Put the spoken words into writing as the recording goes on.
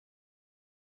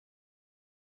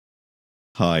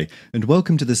Hi, and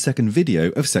welcome to the second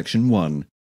video of Section 1,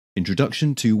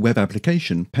 Introduction to Web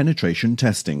Application Penetration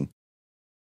Testing.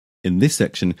 In this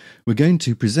section, we're going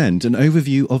to present an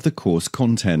overview of the course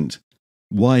content,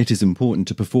 why it is important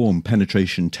to perform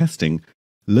penetration testing,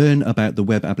 learn about the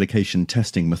web application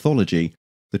testing methodology,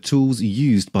 the tools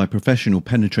used by professional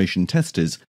penetration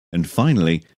testers, and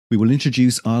finally, we will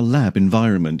introduce our lab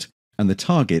environment and the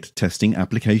target testing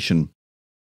application.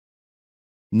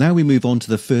 Now we move on to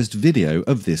the first video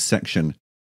of this section.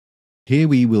 Here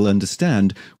we will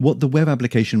understand what the web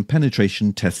application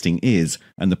penetration testing is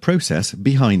and the process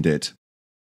behind it.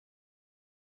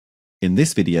 In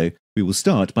this video, we will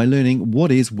start by learning what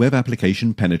is web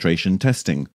application penetration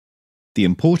testing, the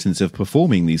importance of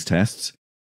performing these tests,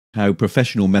 how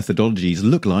professional methodologies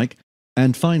look like,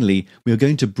 and finally, we are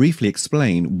going to briefly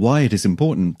explain why it is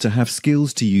important to have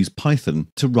skills to use Python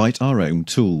to write our own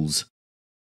tools.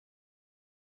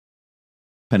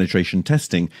 Penetration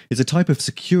testing is a type of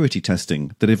security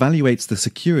testing that evaluates the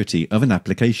security of an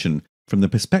application from the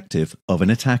perspective of an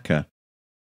attacker.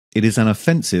 It is an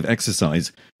offensive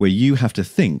exercise where you have to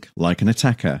think like an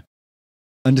attacker,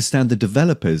 understand the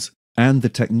developers and the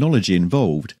technology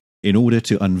involved in order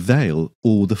to unveil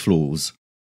all the flaws.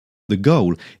 The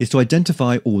goal is to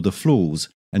identify all the flaws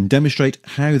and demonstrate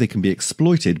how they can be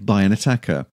exploited by an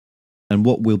attacker and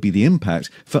what will be the impact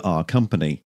for our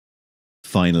company.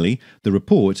 Finally, the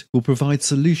report will provide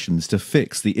solutions to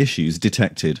fix the issues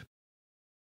detected.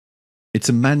 It's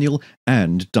a manual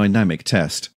and dynamic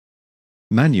test.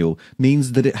 Manual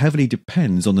means that it heavily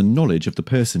depends on the knowledge of the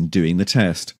person doing the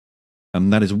test,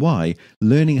 and that is why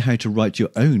learning how to write your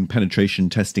own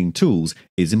penetration testing tools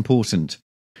is important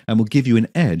and will give you an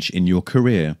edge in your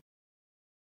career.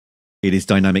 It is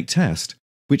dynamic test,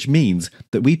 which means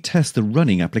that we test the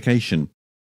running application.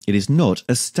 It is not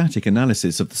a static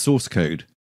analysis of the source code.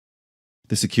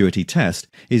 The security test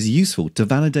is useful to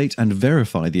validate and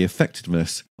verify the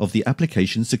effectiveness of the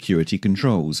application security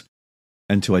controls,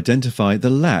 and to identify the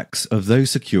lacks of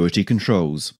those security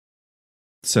controls.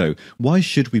 So, why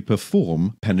should we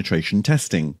perform penetration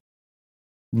testing?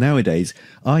 Nowadays,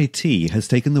 IT has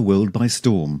taken the world by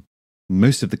storm.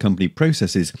 Most of the company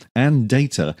processes and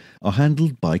data are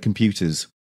handled by computers.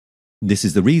 This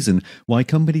is the reason why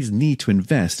companies need to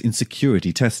invest in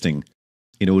security testing,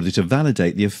 in order to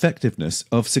validate the effectiveness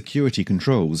of security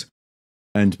controls,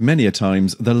 and many a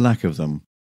times the lack of them.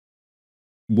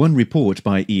 One report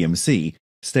by EMC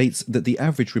states that the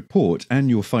average report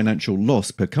annual financial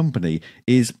loss per company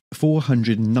is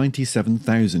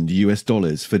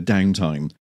 $497,000 for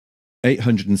downtime,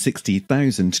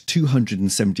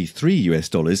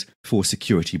 $860,273 for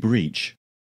security breach,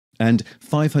 and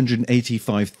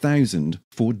 $585,000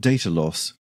 for data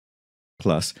loss.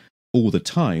 Plus, all the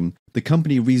time, the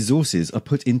company resources are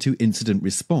put into incident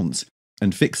response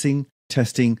and fixing,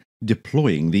 testing,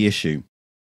 deploying the issue.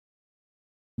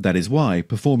 That is why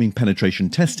performing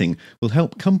penetration testing will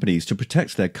help companies to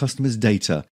protect their customers'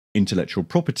 data, intellectual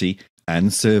property,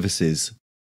 and services.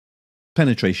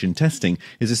 Penetration testing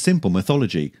is a simple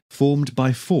methodology formed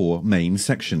by 4 main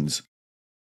sections.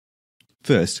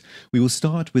 First, we will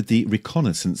start with the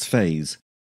reconnaissance phase.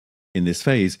 In this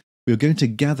phase, we are going to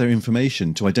gather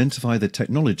information to identify the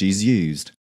technologies used,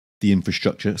 the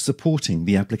infrastructure supporting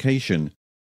the application,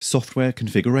 software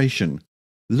configuration,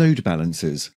 load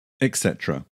balancers,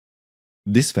 etc.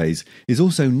 This phase is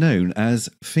also known as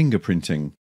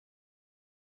fingerprinting.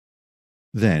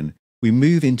 Then, we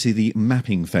move into the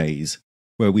mapping phase,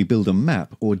 where we build a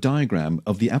map or diagram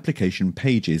of the application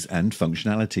pages and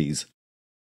functionalities.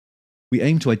 We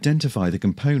aim to identify the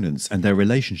components and their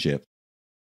relationship.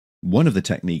 One of the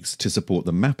techniques to support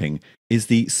the mapping is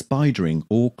the spidering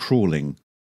or crawling.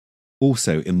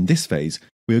 Also, in this phase,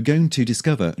 we are going to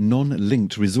discover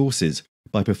non-linked resources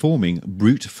by performing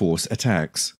brute force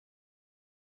attacks.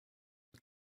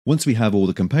 Once we have all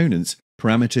the components,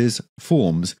 parameters,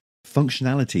 forms,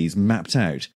 functionalities mapped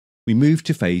out, we move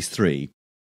to phase 3,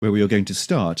 where we are going to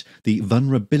start the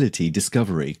vulnerability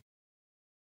discovery.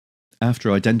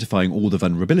 After identifying all the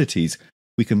vulnerabilities,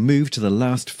 we can move to the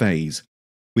last phase,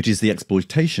 which is the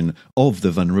exploitation of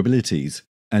the vulnerabilities,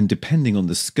 and depending on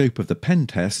the scope of the pen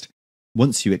test,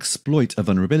 once you exploit a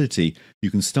vulnerability,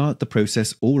 you can start the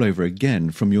process all over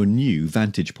again from your new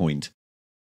vantage point,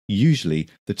 usually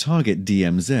the target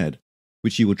DMZ,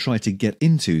 which you will try to get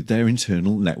into their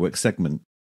internal network segment.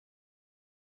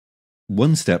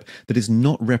 One step that is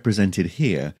not represented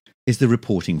here is the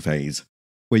reporting phase,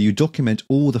 where you document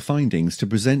all the findings to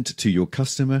present to your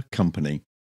customer company.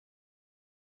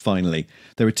 Finally,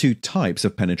 there are 2 types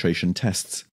of penetration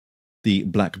tests, the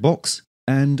black box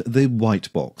and the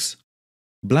white box.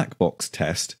 Black box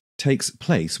test takes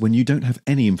place when you don't have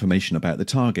any information about the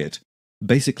target,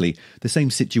 basically the same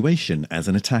situation as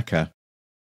an attacker.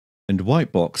 And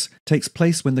white box takes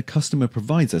place when the customer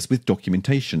provides us with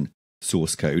documentation,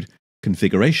 source code,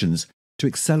 configurations to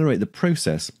accelerate the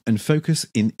process and focus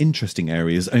in interesting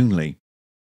areas only.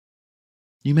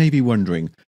 You may be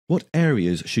wondering, what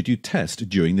areas should you test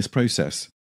during this process?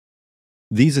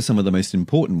 These are some of the most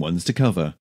important ones to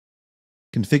cover: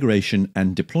 configuration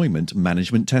and deployment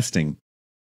management testing,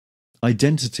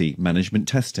 identity management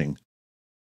testing,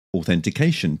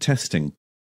 authentication testing,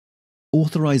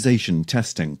 authorization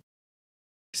testing,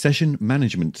 session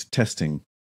management testing,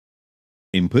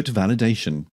 input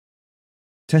validation,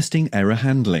 testing error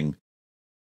handling,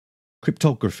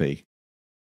 cryptography,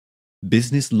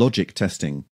 business logic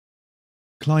testing,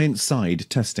 client-side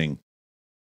testing.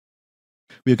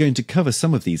 We are going to cover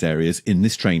some of these areas in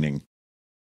this training.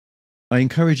 I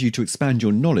encourage you to expand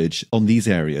your knowledge on these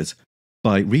areas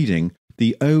by reading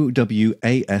the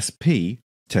OWASP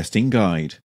Testing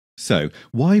Guide. So,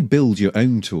 why build your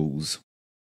own tools?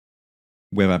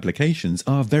 Web applications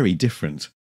are very different,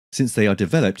 since they are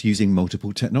developed using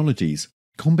multiple technologies,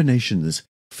 combinations,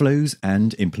 flows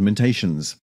and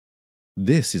implementations.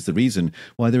 This is the reason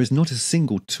why there is not a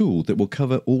single tool that will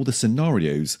cover all the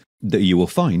scenarios that you will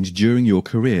find during your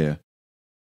career.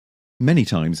 Many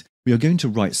times, we are going to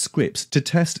write scripts to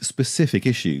test specific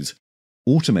issues,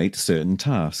 automate certain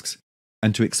tasks,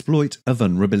 and to exploit a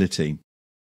vulnerability.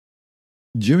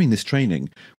 During this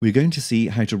training, we are going to see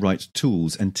how to write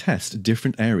tools and test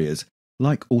different areas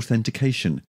like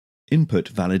authentication,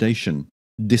 input validation,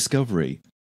 discovery,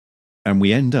 and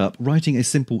we end up writing a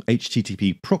simple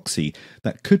HTTP proxy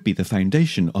that could be the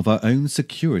foundation of our own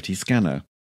security scanner.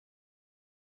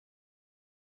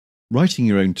 Writing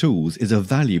your own tools is a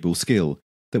valuable skill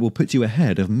that will put you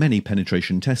ahead of many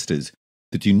penetration testers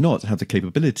that do not have the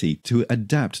capability to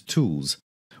adapt tools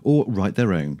or write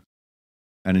their own.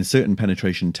 And in certain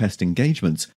penetration test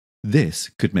engagements,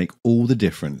 this could make all the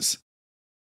difference.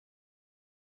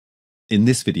 In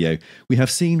this video, we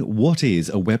have seen what is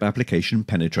a web application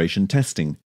penetration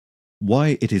testing,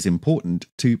 why it is important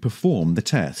to perform the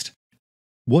test,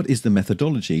 what is the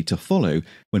methodology to follow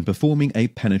when performing a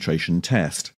penetration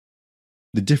test,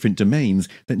 the different domains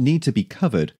that need to be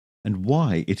covered, and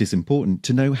why it is important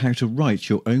to know how to write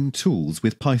your own tools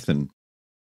with Python.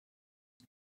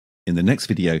 In the next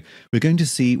video, we're going to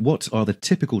see what are the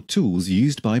typical tools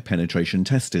used by penetration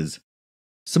testers.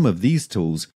 Some of these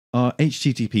tools are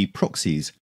HTTP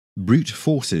proxies, brute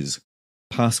forces,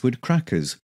 password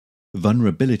crackers,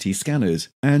 vulnerability scanners,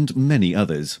 and many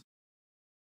others.